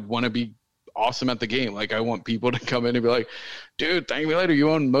kind of want to be awesome at the game. Like, I want people to come in and be like, "Dude, thank me later. You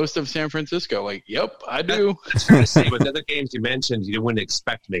own most of San Francisco." Like, yep, I do. That's fair to say. With the other games you mentioned, you wouldn't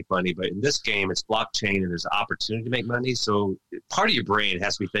expect to make money, but in this game, it's blockchain and there's an opportunity to make money. So part of your brain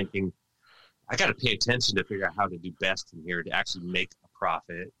has to be thinking, I got to pay attention to figure out how to do best in here to actually make a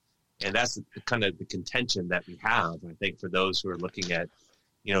profit. And that's kind of the contention that we have, I think, for those who are looking at,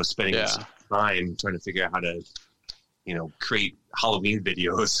 spending some time trying to figure out how to, create Halloween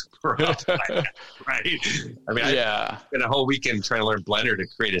videos for Upland, right? I mean, I spent a whole weekend trying to learn Blender to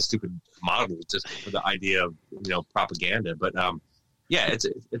create a stupid model just for the idea of, propaganda. But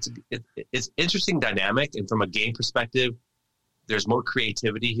it's interesting dynamic. And from a game perspective, there's more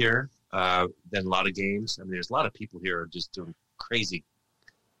creativity here than a lot of games. I mean, there's a lot of people here who are just doing crazy,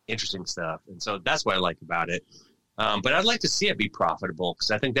 interesting stuff. And so that's what I like about it. But I'd like to see it be profitable,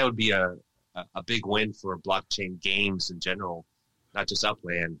 because I think that would be a big win for blockchain games in general, not just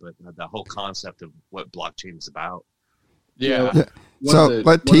Upland, but the whole concept of what blockchain is about. Yeah. So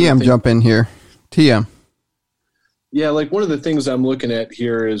let TM jump in here. TM. Yeah, like one of the things I'm looking at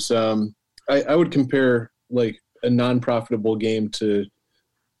here is I would compare like a non-profitable game to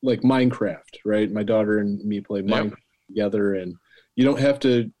like Minecraft, right? My daughter and me play Minecraft together, and you don't have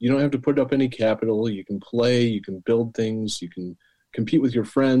to put up any capital. You can play, you can build things, you can compete with your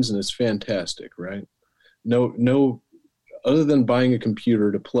friends, and it's fantastic, right? No, other than buying a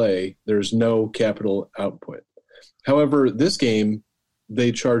computer to play, there's no capital output. However, this game,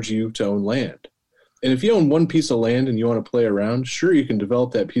 they charge you to own land. And if you own one piece of land and you want to play around, sure, you can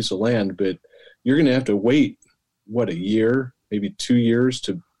develop that piece of land, but you're going to have to wait, a year, maybe 2 years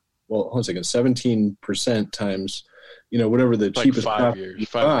to, hold on a second, 17% times, whatever the like cheapest. 5 years,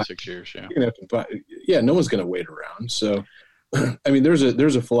 5 to 6 years, yeah. You're gonna have to buy, no one's going to wait around. So, I mean, there's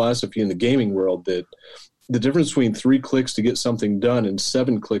a philosophy in the gaming world that the difference between 3 clicks to get something done and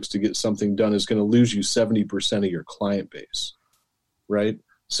 7 clicks to get something done is going to lose you 70% of your client base, right?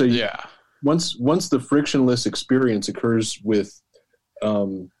 So once the frictionless experience occurs with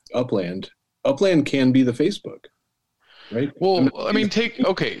Upland can be the Facebook, right? Well, I mean,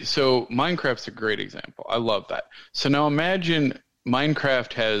 so Minecraft's a great example. I love that. So now imagine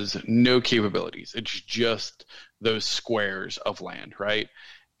Minecraft has no capabilities. It's just those squares of land, right?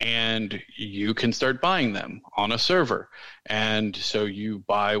 And you can start buying them on a server. And so you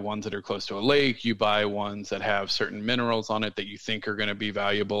buy ones that are close to a lake, you buy ones that have certain minerals on it that you think are going to be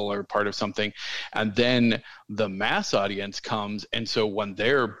valuable or part of something. And then the mass audience comes. And so when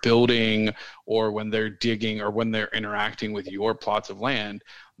they're building or when they're digging or when they're interacting with your plots of land,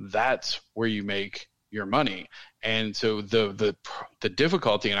 that's where you make your money. And so the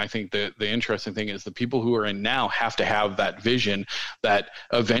difficulty, and I think the interesting thing is the people who are in now have to have that vision that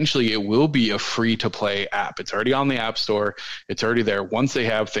eventually it will be a free to play app. It's already on the App Store. It's already there. Once they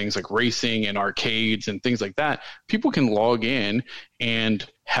have things like racing and arcades and things like that, people can log in and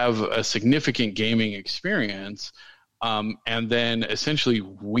have a significant gaming experience. And then essentially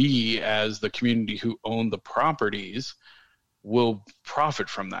we, as the community who own the properties, will profit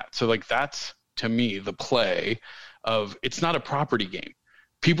from that. So like that's, to me, the play of it's not a property game.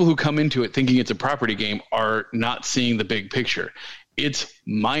 People who come into it thinking it's a property game are not seeing the big picture. It's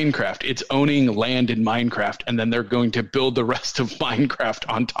Minecraft. It's owning land in Minecraft, and then they're going to build the rest of Minecraft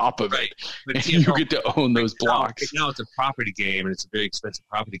on top of it. But and you get to own those blocks. Right now it's a property game, and it's a very expensive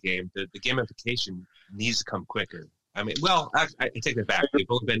property game. The gamification needs to come quicker. I mean, well, I take that back. We've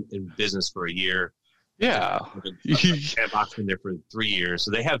only been in business for a year. Yeah. Sandbox been there for 3 years, so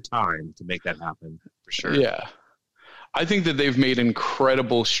they have time to make that happen for sure. Yeah. I think that they've made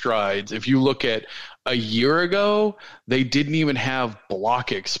incredible strides. If you look at a year ago, they didn't even have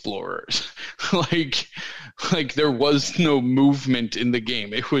block explorers. like there was no movement in the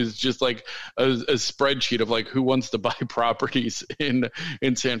game. It was just like a spreadsheet of like who wants to buy properties in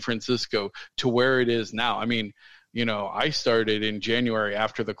San Francisco to where it is now. I mean, I started in January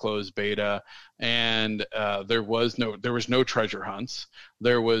after the closed beta, and there was no treasure hunts.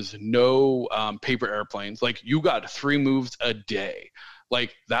 There was no paper airplanes. Like you got 3 moves a day.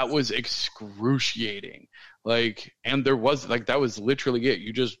 Like that was excruciating. Like, and there was like, that was literally it.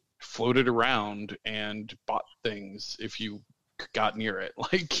 You just floated around and bought things if you got near it.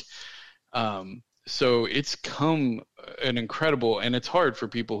 Like, so it's come an incredible, and it's hard for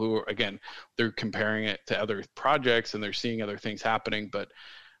people who are, again, they're comparing it to other projects and they're seeing other things happening. But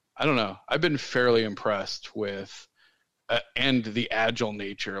I don't know. I've been fairly impressed with and the agile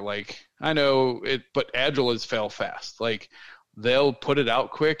nature. Like, I know it, but agile is fail fast. Like, they'll put it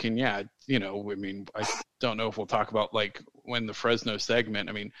out quick, and I mean, I don't know if we'll talk about like when the Fresno segment.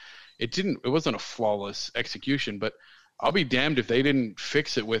 I mean, it wasn't a flawless execution, but I'll be damned if they didn't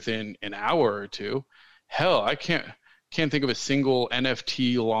fix it within an hour or two. Hell, I can't think of a single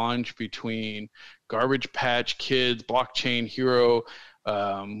NFT launch between Garbage Patch Kids, Blockchain Hero.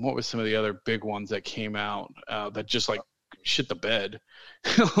 What was some of the other big ones that came out that just like shit the bed?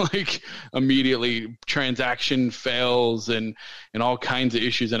 Like immediately transaction fails and all kinds of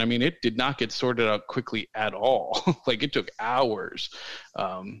issues. And I mean, it did not get sorted out quickly at all. Like, it took hours.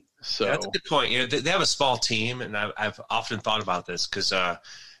 So that's a good point. They have a small team, and I've often thought about this because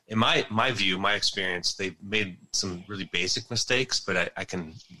in my view, my experience, they've made some really basic mistakes, but I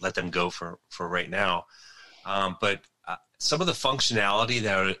can let them go for right now. But some of the functionality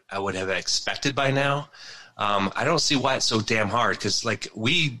that I would have expected by now, I don't see why it's so damn hard. Because like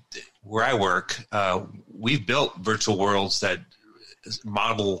where I work, we've built virtual worlds that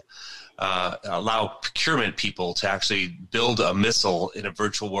model allow procurement people to actually build a missile in a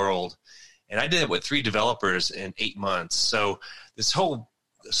virtual world. And I did it with 3 developers in 8 months. So this whole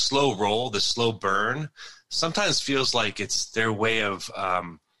slow roll, the slow burn, sometimes feels like it's their way of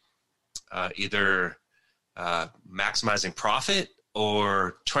either maximizing profit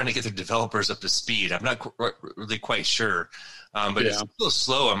or trying to get their developers up to speed. I'm not really quite sure. But it's a little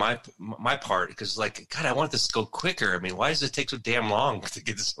slow on my part because, like, God, I want this to go quicker. I mean, why does it take so damn long to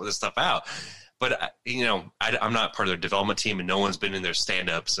get this stuff out? But, I'm not part of their development team, and no one's been in their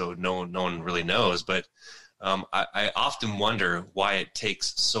stand-up, so no one really knows. But I often wonder why it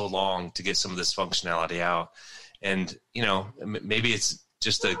takes so long to get some of this functionality out. And, maybe it's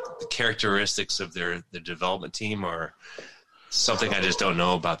just the characteristics of their development team or something I just don't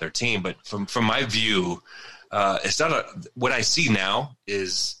know about their team. But from my view, it's not what I see now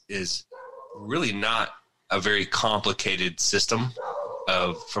is really not a very complicated system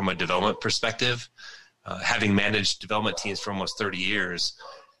from a development perspective. Having managed development teams for almost 30 years,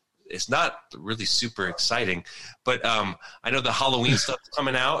 it's not really super exciting. But I know the Halloween stuff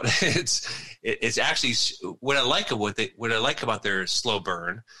coming out. It's actually what I like about their slow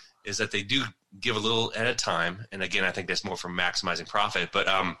burn is that they do give a little at a time. And again, I think that's more for maximizing profit. But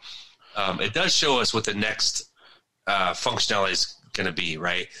it does show us what the next functionality is going to be,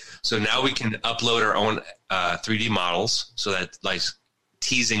 right? So now we can upload our own 3D models, so that, like,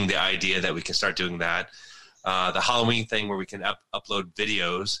 teasing the idea that we can start doing that. The Halloween thing where we can upload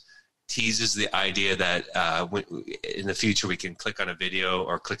videos teases the idea that in the future we can click on a video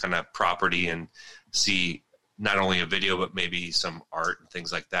or click on a property and see not only a video but maybe some art and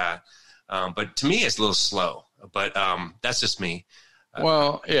things like that. But to me, it's a little slow. But that's just me.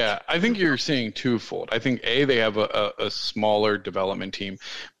 Well, yeah, I think you're seeing twofold. I think A, they have a smaller development team.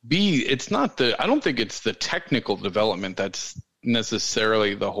 B, I don't think it's the technical development that's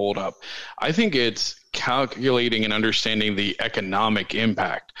necessarily the holdup. I think it's calculating and understanding the economic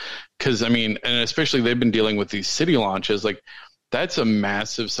impact. Because, I mean, and especially they've been dealing with these city launches, like, that's a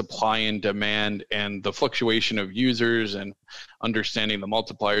massive supply and demand and the fluctuation of users and understanding the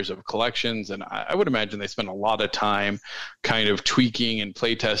multipliers of collections. And I would imagine they spend a lot of time kind of tweaking and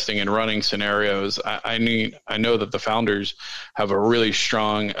playtesting and running scenarios. I know that the founders have a really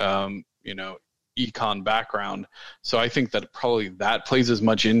strong, econ background. So I think that probably that plays as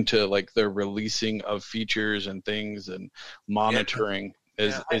much into like the releasing of features and things and monitoring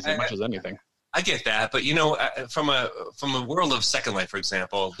as much as anything. I get that, but from a world of Second Life, for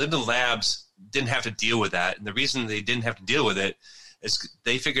example, Linden Labs didn't have to deal with that, and the reason they didn't have to deal with it is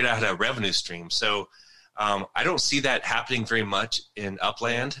they figured out a revenue stream. So I don't see that happening very much in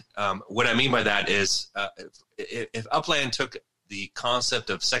Upland. What I mean by that is if Upland took the concept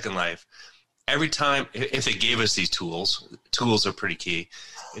of Second Life, every time if they gave us these tools are pretty key.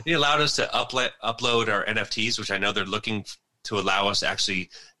 If they allowed us to upload our NFTs, which I know they're looking to allow us to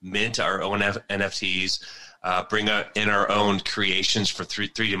actually mint our own NFTs, bring in our own creations for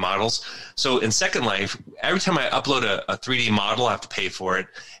 3D models. So in Second Life, every time I upload a 3D model, I have to pay for it.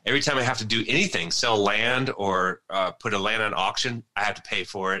 Every time I have to do anything, sell land or put a land on auction, I have to pay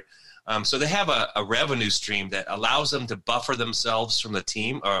for it. So they have a revenue stream that allows them to buffer themselves from the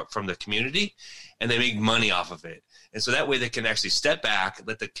team or from the community, and they make money off of it. And so that way they can actually step back,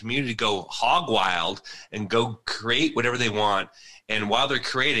 let the community go hog wild and go create whatever they want. And while they're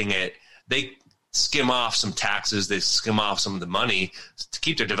creating it, they skim off some taxes, they skim off some of the money to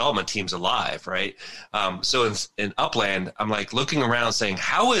keep their development teams alive, right? So in Upland, I'm like looking around saying,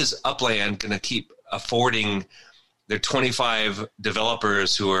 how is Upland going to keep affording their 25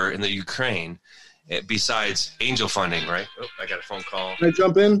 developers who are in the Ukraine besides angel funding, right? Oh, I got a phone call. Can I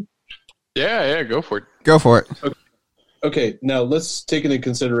jump in? Yeah, go for it. Go for it. Okay, now let's take into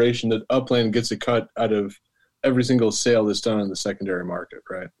consideration that Upland gets a cut out of every single sale that's done in the secondary market,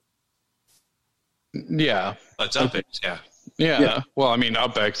 right? Yeah. That's UpX, yeah. Yeah. Well, I mean,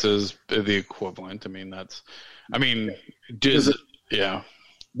 UpX is the equivalent. Yeah.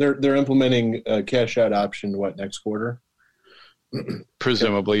 They're implementing a cash out option, next quarter?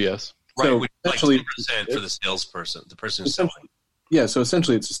 Presumably, yes. Right, So which is essentially- like 10% for the salesperson, the person who's selling. Yeah, so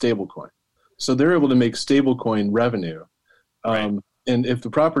essentially it's a stable coin. So they're able to make stable coin revenue. Right. And if the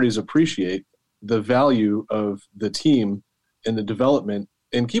properties appreciate, the value of the team and the development,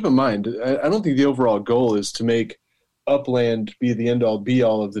 and keep in mind, I don't think the overall goal is to make Upland be the end-all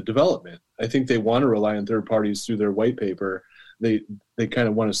be-all of the development. I think they want to rely on third parties through their white paper. They kind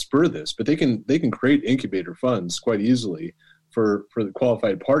of want to spur this, but they can create incubator funds quite easily for the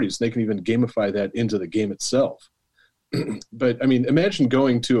qualified parties. They can even gamify that into the game itself. But I mean, imagine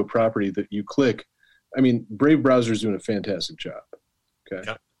going to a property that you click. I mean, Brave Browser is doing a fantastic job.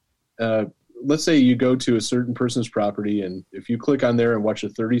 Okay. Yep. Let's say you go to a certain person's property, and if you click on there and watch a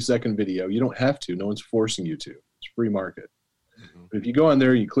 30-second video, you don't have to. No one's forcing you to. It's free market. Mm-hmm. But if you go on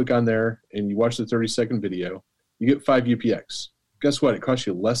there, you click on there, and you watch the 30-second video, you get 5 UPX. Guess what? It costs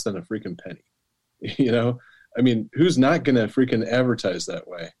you less than a freaking penny. You know, I mean, who's not going to freaking advertise that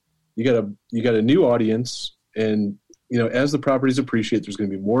way? You got a new audience, and as the properties appreciate, there's going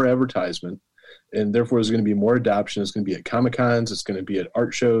to be more advertisement, and therefore there's going to be more adoption. It's going to be at Comic-Cons, it's going to be at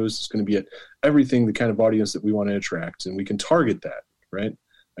art shows, it's going to be at everything, the kind of audience that we want to attract, and we can target that, right?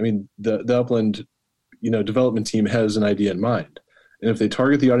 I mean, the Upland, development team has an idea in mind, and if they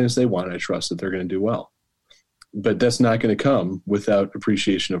target the audience they want, I trust that they're going to do well. But that's not going to come without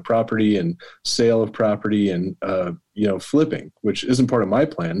appreciation of property and sale of property and, flipping, which isn't part of my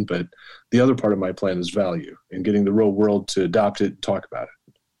plan. But the other part of my plan is value and getting the real world to adopt it and talk about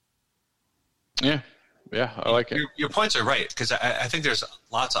it. Yeah, I like it. Your points are right, because I think there's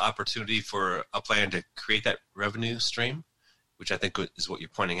lots of opportunity for Upland to create that revenue stream, which I think is what you're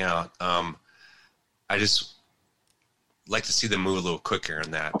pointing out. I just like to see them move a little quicker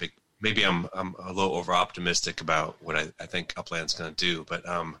in that. Maybe I'm a little over optimistic about what I think Upland's going to do, but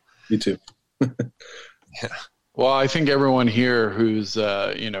me too. Yeah. Well, I think everyone here who's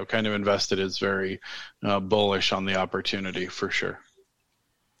kind of invested is very bullish on the opportunity for sure.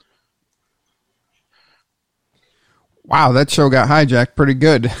 Wow, that show got hijacked pretty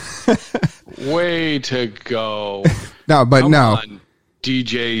good. Way to go! No, but Come no, on,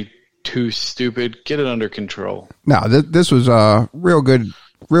 DJ Too Stupid, get it under control. No, this was a real good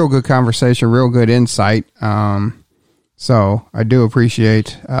conversation, real good insight. So I do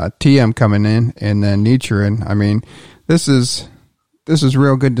appreciate TM coming in, and then Nichiren. I mean, this is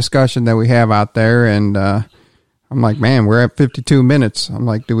real good discussion that we have out there, and I'm like, man, we're at 52 minutes. I'm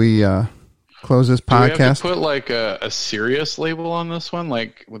like, do we close this podcast? Do we have to put like a serious label on this one,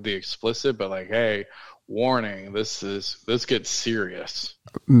 like with the explicit, but like, hey, warning, this gets serious.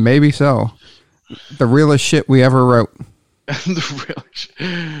 Maybe so. The realest shit we ever wrote.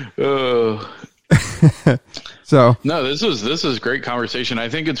 So no, this is great conversation. I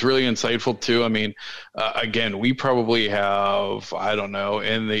think it's really insightful too. I mean, again, we probably have, I don't know,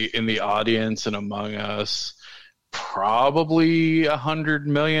 in the audience and among us, probably 100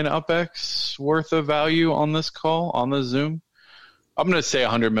 million UpX worth of value on this call, on the Zoom. I'm going to say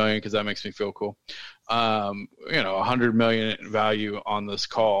 100 million because that makes me feel cool. 100 million value on this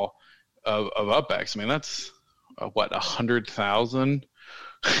call of UpX. I mean, that's what, 100,000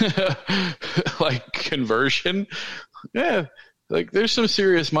 like conversion. Yeah, like there's some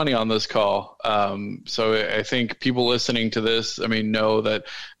serious money on this call. So I think people listening to this, I mean, know that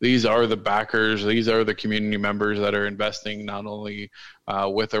these are the backers, these are the community members that are investing not only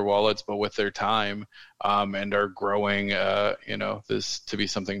with their wallets but with their time, and are growing this to be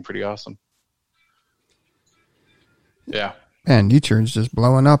something pretty awesome. Yeah. Man, Nichiren's just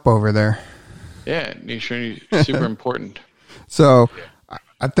blowing up over there. Yeah, Nichiren, super important. So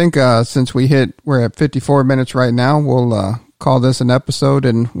I think since we're at 54 minutes right now, we'll call this an episode,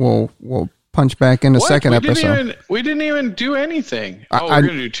 and we'll punch back in a second episode. We didn't even do anything. We're going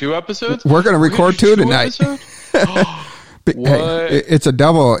to do 2 episodes? We're going to record 2 tonight. Hey, it's a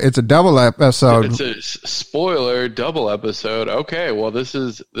double episode. It's a spoiler double episode. Okay, well this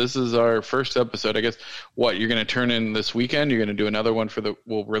is our first episode. I guess what you're going to turn in this weekend. You're going to do another one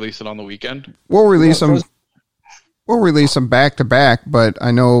we'll release it on the weekend. We'll release them back to back, but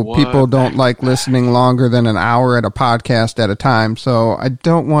I know people don't like listening longer than an hour at a podcast at a time. So I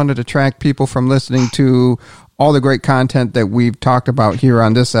don't want to detract people from listening to all the great content that we've talked about here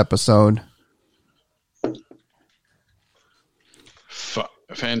on this episode.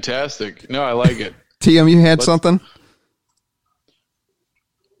 Fantastic. No, I like it. TM, you had something?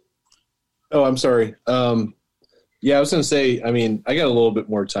 Oh, I'm sorry. Yeah, I was going to say, I mean, I got a little bit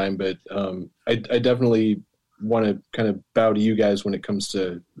more time, but I definitely want to kind of bow to you guys when it comes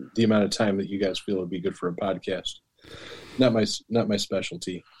to the amount of time that you guys feel would be good for a podcast. Not my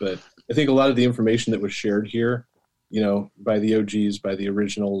specialty, but I think a lot of the information that was shared here, you know, by the OGs, by the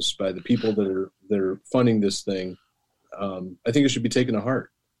originals, by the people that are funding this thing, I think it should be taken to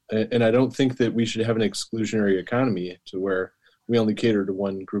heart. And I don't think that we should have an exclusionary economy to where we only cater to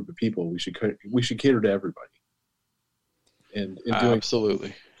one group of people. We should cater to everybody. And in doing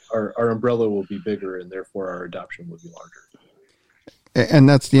absolutely, our umbrella will be bigger, and therefore our adoption will be larger. And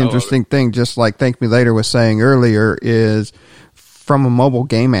that's the interesting thing, just like Thank Me Later was saying earlier, is from a mobile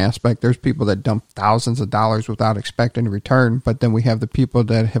game aspect, there's people that dump thousands of dollars without expecting a return, but then we have the people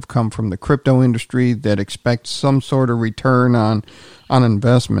that have come from the crypto industry that expect some sort of return on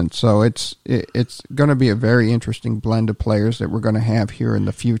investment. So it's going to be a very interesting blend of players that we're going to have here in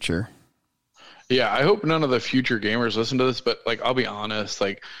the future. Yeah, I hope none of the future gamers listen to this, but like, I'll be honest,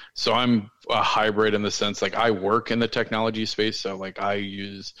 like, so I'm a hybrid in the sense, like, I work in the technology space. So like, I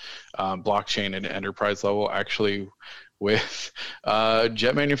use blockchain at enterprise level, actually with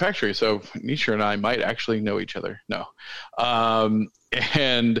jet manufacturing. So Nisha and I might actually know each other. No.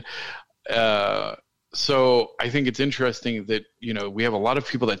 So I think it's interesting that, you know, we have a lot of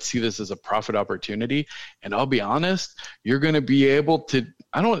people that see this as a profit opportunity. And I'll be honest, you're going to be able to,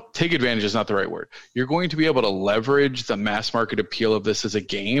 I don't take advantage is not the right word. You're going to be able to leverage the mass market appeal of this as a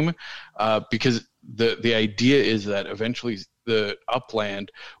game because the idea is that eventually the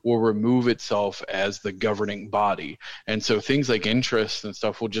upland will remove itself as the governing body. And so things like interest and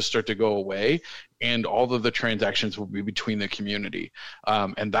stuff will just start to go away, and all of the transactions will be between the community.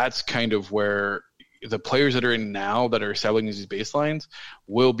 And that's kind of where the players that are in now that are selling these baselines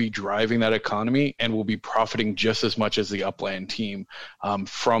will be driving that economy and will be profiting just as much as the upland team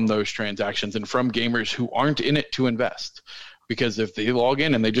from those transactions and from gamers who aren't in it to invest. Because if they log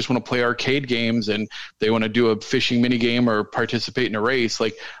in and they just want to play arcade games and they want to do a fishing mini game or participate in a race,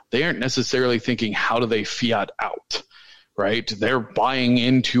 like, they aren't necessarily thinking, how do they fiat out? Right? They're buying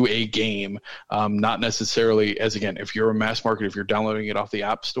into a game, not necessarily as, again, if you're a mass market, if you're downloading it off the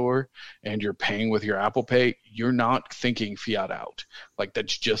App Store and you're paying with your Apple Pay, you're not thinking fiat out. Like,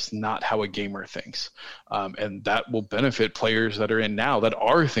 that's just not how a gamer thinks. And that will benefit players that are in now that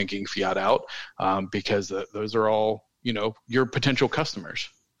are thinking fiat out because those are all, you know, your potential customers.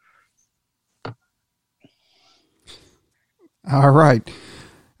 All right.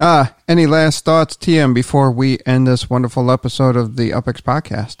 Any last thoughts, TM, before we end this wonderful episode of the UpX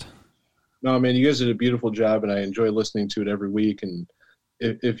podcast? No, man, you guys did a beautiful job, and I enjoy listening to it every week. And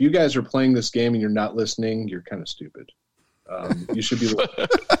if you guys are playing this game and you're not listening, you're kind of stupid. You should be.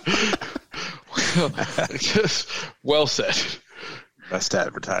 Well said. Best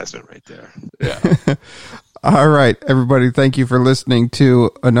advertisement right there. Yeah. All right, everybody. Thank you for listening to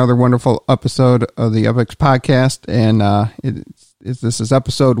another wonderful episode of the UpX podcast. And this is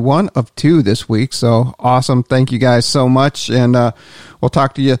episode 1 of 2 this week. So awesome. Thank you guys so much. And we'll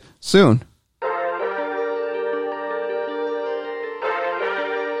talk to you soon.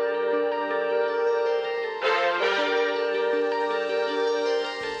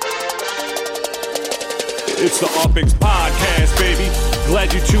 It's the UpX podcast, baby.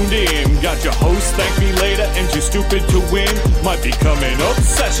 Glad you tuned in. Got your host, Thank Me Later, and Too Stupid to Win. Might be coming up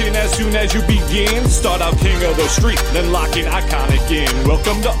session as soon as you begin. Start out king of the street, then lock in iconic in.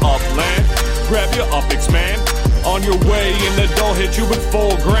 Welcome to Upland. Grab your UpX, man. On your way, and the door hit you with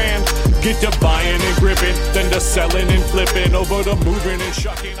 $4,000. Get to buying and gripping, then to selling and flipping, over to moving and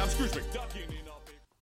shucking. I'm Scrooge.